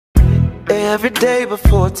Every day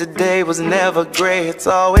before today was never gray. It's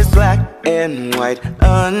always black and white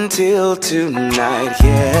until tonight,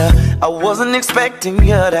 yeah. I wasn't expecting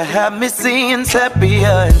you to have me seeing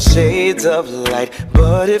sepia and shades of light,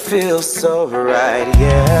 but it feels so right,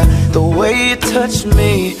 yeah. The way you touch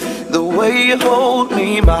me, the way you hold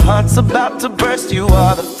me, my heart's about to burst. You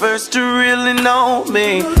are the first to really know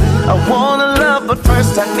me. I wanna love, but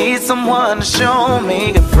first I need someone to show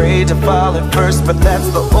me. Afraid to fall at first, but that's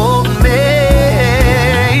the old me.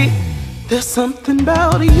 There's something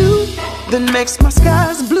about you that makes my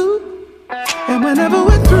skies blue, and whenever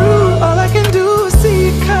we're through, all I can do is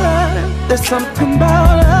see color. There's something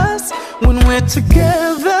about us when we're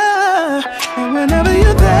together, and whenever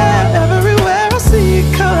you're there, everywhere I see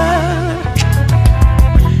color.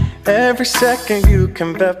 Every second you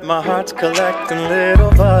can bet my heart's collecting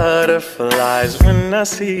little butterflies when I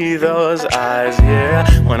see those eyes, yeah.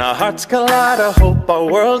 When our hearts collide, I hope our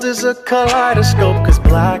world is a kaleidoscope, 'cause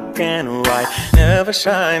black and white never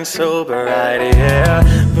shine so bright, yeah.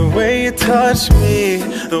 The way you touch me,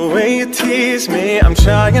 the way you tease me, I'm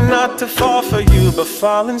trying not to fall for you, but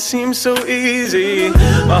falling seems so easy.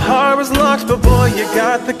 My heart was locked, but boy, you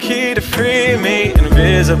got the key to free me.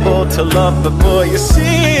 Invisible to love, but boy, you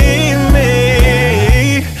see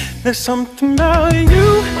me. There's something about you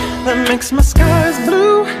that makes my skies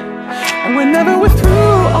blue, and whenever we're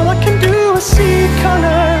through, all I can do is see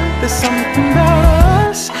color. There's something about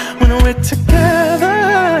us when we're together,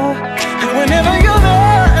 and whenever you're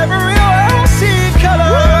there, everywhere I see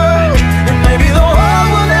color. And maybe the world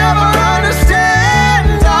will never understand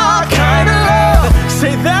our kind of love.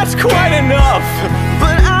 Say that's quite enough,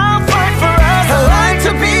 but I'll fight for us. I like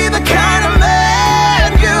to be the kind of man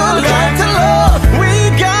you like to love. We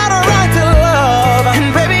got a right to love, and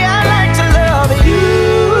baby I like to love you,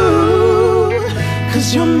 'cause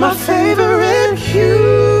you're my favorite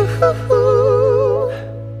hue.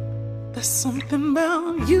 There's something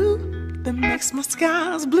about you that makes my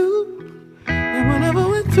skies blue, and whenever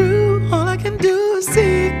we're through, all I can do is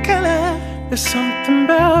see color. There's something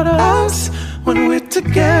about us when we're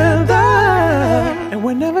together, and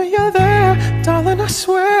whenever you're there, darling, I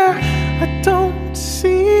swear I don't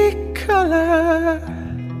see color.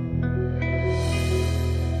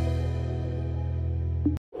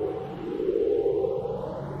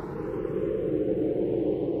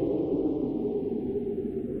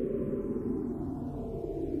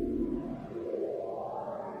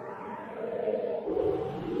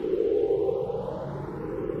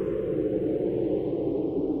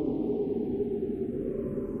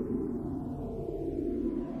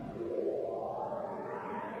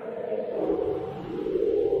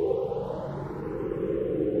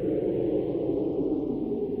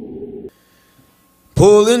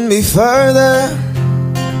 Pulling me further,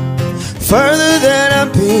 further than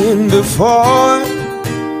I've been before,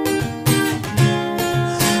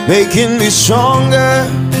 making me stronger,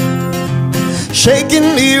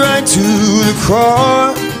 shaking me right to the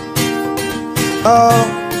core. Oh,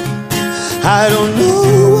 I don't know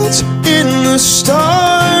what's in the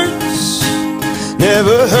stars,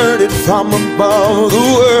 never heard it from above. The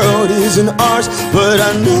world isn't ours, but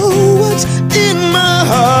I know what's in my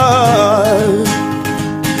heart.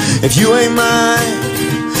 If you ain't mine,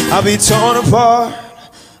 I'll be torn apart.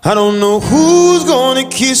 I don't know who's gonna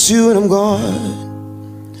kiss you when I'm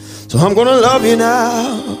gone, so I'm gonna love you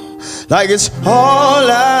now like it's all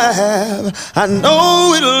I have. I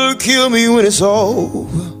know it'll kill me when it's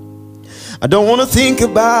over. I don't wanna think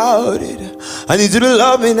about it, I need you to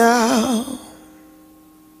love me now.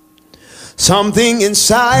 Something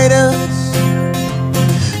inside us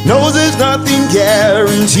knows there's nothing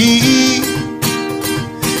guaranteed.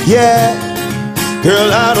 Yeah,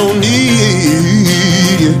 girl, I don't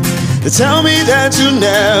need you to tell me that you'll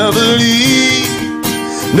never leave.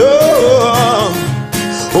 No,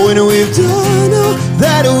 when we've done all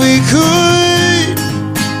that we could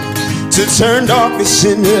to turn darkness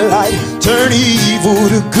into light, turn evil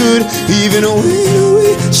to good, even when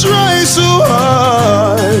we try so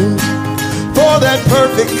hard for that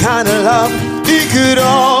perfect kind of love, it could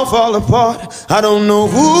all fall apart. I don't know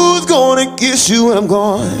who's gonna kiss you when I'm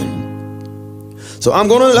gone, so I'm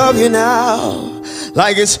gonna love you now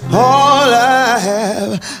like it's all I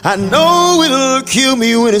have. I know it'll kill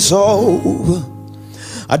me when it's over.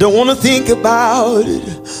 I don't wanna think about it,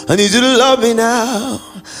 I need you to love me now.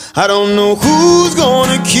 I don't know who's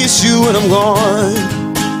gonna kiss you when I'm gone,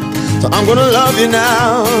 so I'm gonna love you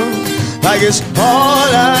now like it's all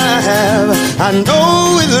I have. I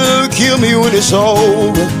know it'll kill me when it's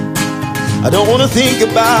over. I don't wanna think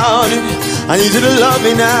about it, I need you to love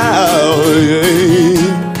me now,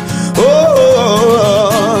 yeah.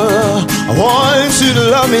 Oh, I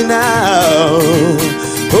love me now.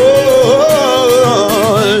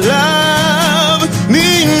 Oh, love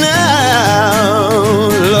me now.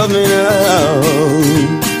 Love me now.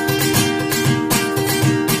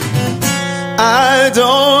 I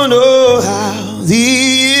don't know how the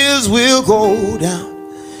years will go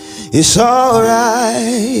down. It's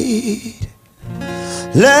alright.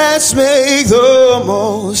 Let's make the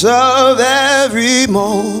most of every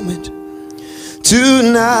moment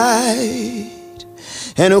tonight.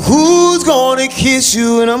 And who's gonna kiss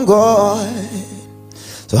you when I'm gone?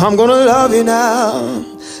 So I'm gonna love you now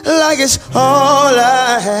like it's all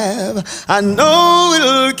I have. I know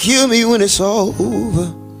it'll kill me when it's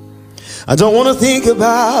over. I don't wanna think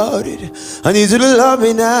about it. I need you to love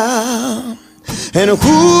me now. And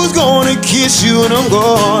who's gonna kiss you when I'm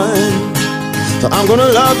gone? So I'm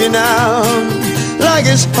gonna love you now like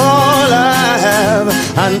it's all I have.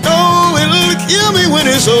 I know it'll kill me when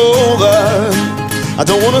it's over. I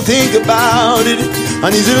don't wanna think about it. I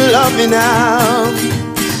need you to love me now.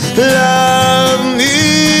 Love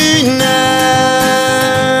me now.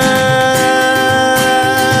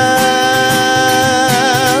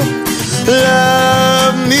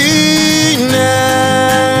 Love me now.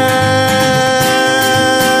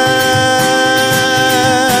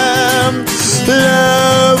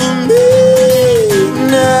 Love me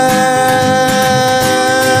now.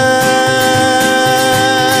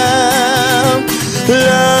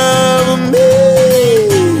 Love me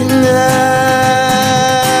now.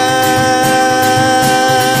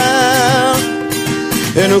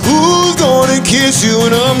 And who's gonna kiss you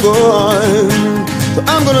when I'm gone? So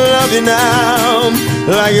I'm gonna love you now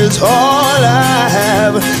like it's all I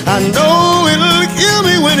have. I know it'll kill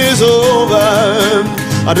me when it's over.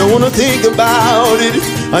 I don't wanna think about it.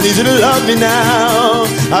 I need you to love me now.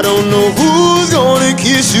 I don't know who's gonna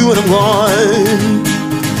kiss you when I'm gone.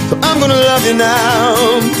 So I'm gonna love you now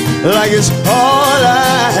like it's all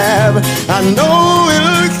I have. I know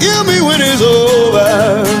it'll kill me when it's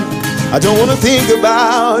over. I don't wanna think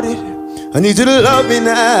about it. I need you to love me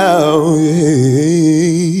now.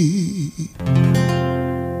 Yeah.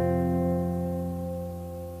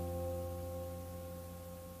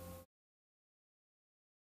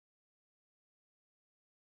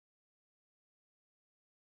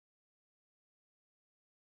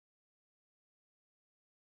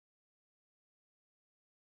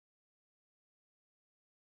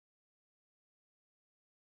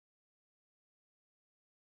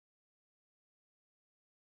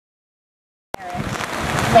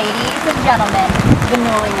 Ladies and gentlemen, the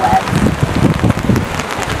newlyweds.